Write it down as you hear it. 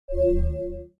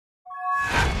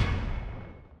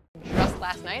Just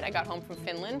last night, I got home from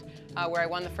Finland, where I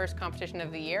won the first competition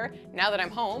of the year. Now that I'm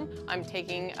home, I'm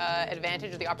taking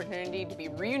advantage of the opportunity to be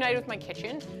reunited with my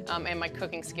kitchen and my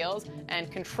cooking skills,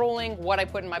 and controlling what I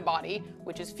put in my body,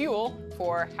 which is fuel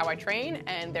for how I train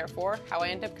and therefore how I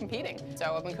end up competing.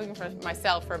 So I've been cooking for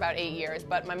myself for about 8 years,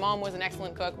 but my mom was an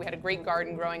excellent cook. We had a great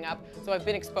garden growing up, so I've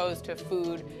been exposed to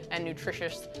food and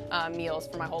nutritious meals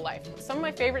for my whole life. Some of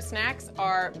my favorite snacks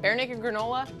are bare naked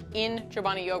granola in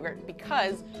Chobani yogurt,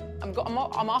 because I'm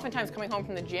oftentimes coming home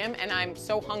from the gym and I'm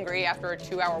so hungry after a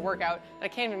 2-hour workout that I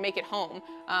can't even make it home.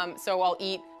 So I'll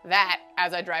eat that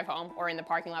as I drive home or in the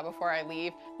parking lot before I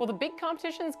leave. Well, the big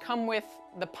competitions come with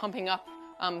the pumping up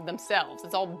themselves.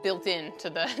 It's all built in to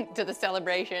the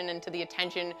celebration and to the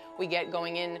attention we get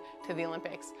going into the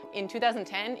Olympics. In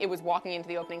 2010, it was walking into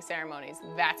the opening ceremonies.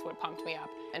 That's what pumped me up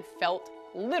and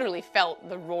literally felt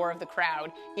the roar of the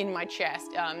crowd in my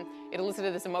chest. It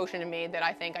elicited this emotion in me that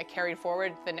I think I carried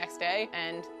forward the next day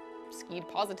and skied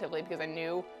positively, because I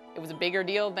knew it was a bigger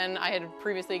deal than I had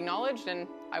previously acknowledged, and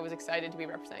I was excited to be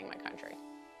representing my country.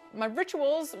 My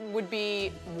rituals would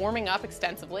be warming up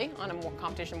extensively on a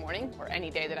competition morning, or any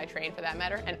day that I train for that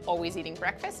matter, and always eating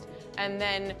breakfast. And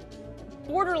then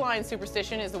borderline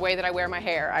superstition is the way that I wear my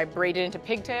hair. I braid it into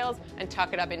pigtails and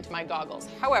tuck it up into my goggles.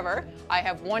 However, I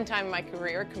have one time in my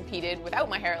career competed without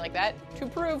my hair like that to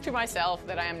prove to myself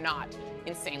that I am not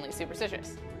insanely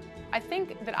superstitious. I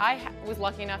think that I was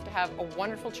lucky enough to have a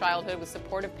wonderful childhood with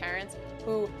supportive parents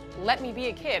who let me be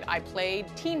a kid. I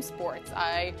played team sports.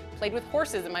 I played with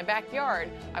horses in my backyard.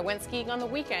 I went skiing on the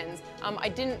weekends. I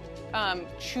didn't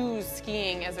choose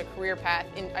skiing as a career path.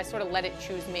 I sort of let it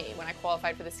choose me when I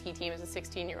qualified for the ski team as a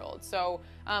 16-year-old. So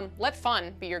let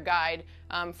fun be your guide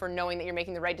for knowing that you're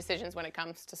making the right decisions when it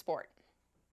comes to sport.